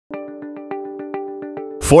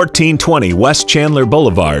1420 West Chandler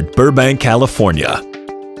Boulevard, Burbank, California.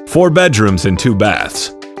 4 bedrooms and 2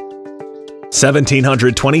 baths.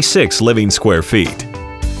 1,726 living square feet.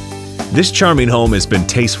 This charming home has been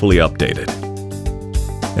tastefully updated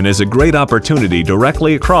and is a great opportunity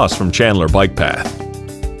directly across from Chandler Bike Path.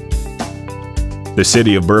 The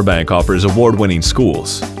city of Burbank offers award-winning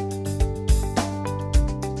schools,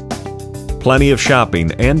 plenty of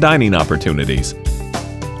shopping and dining opportunities,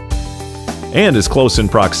 and is close in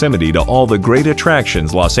proximity to all the great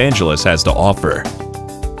attractions Los Angeles has to offer.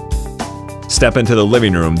 Step into the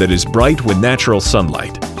living room that is bright with natural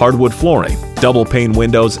sunlight, hardwood flooring, double-pane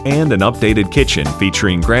windows, and an updated kitchen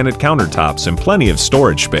featuring granite countertops and plenty of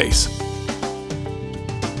storage space.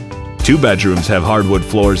 2 bedrooms have hardwood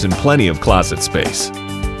floors and plenty of closet space.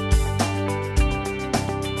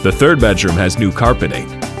 The 3rd bedroom has new carpeting.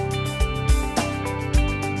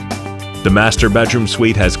 The master bedroom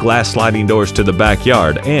suite has glass sliding doors to the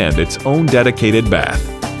backyard and its own dedicated bath.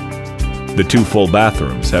 The 2 full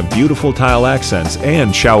bathrooms have beautiful tile accents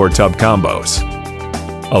and shower tub combos.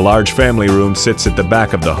 A large family room sits at the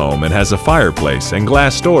back of the home and has a fireplace and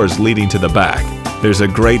glass doors leading to the back. There's a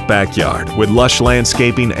great backyard with lush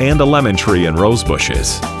landscaping and a lemon tree and rose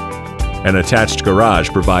bushes. An attached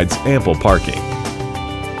garage provides ample parking.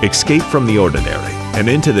 Escape from the ordinary and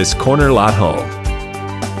into this corner lot home.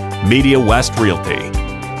 Media West Realty,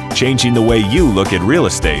 changing the way you look at real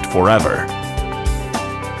estate forever.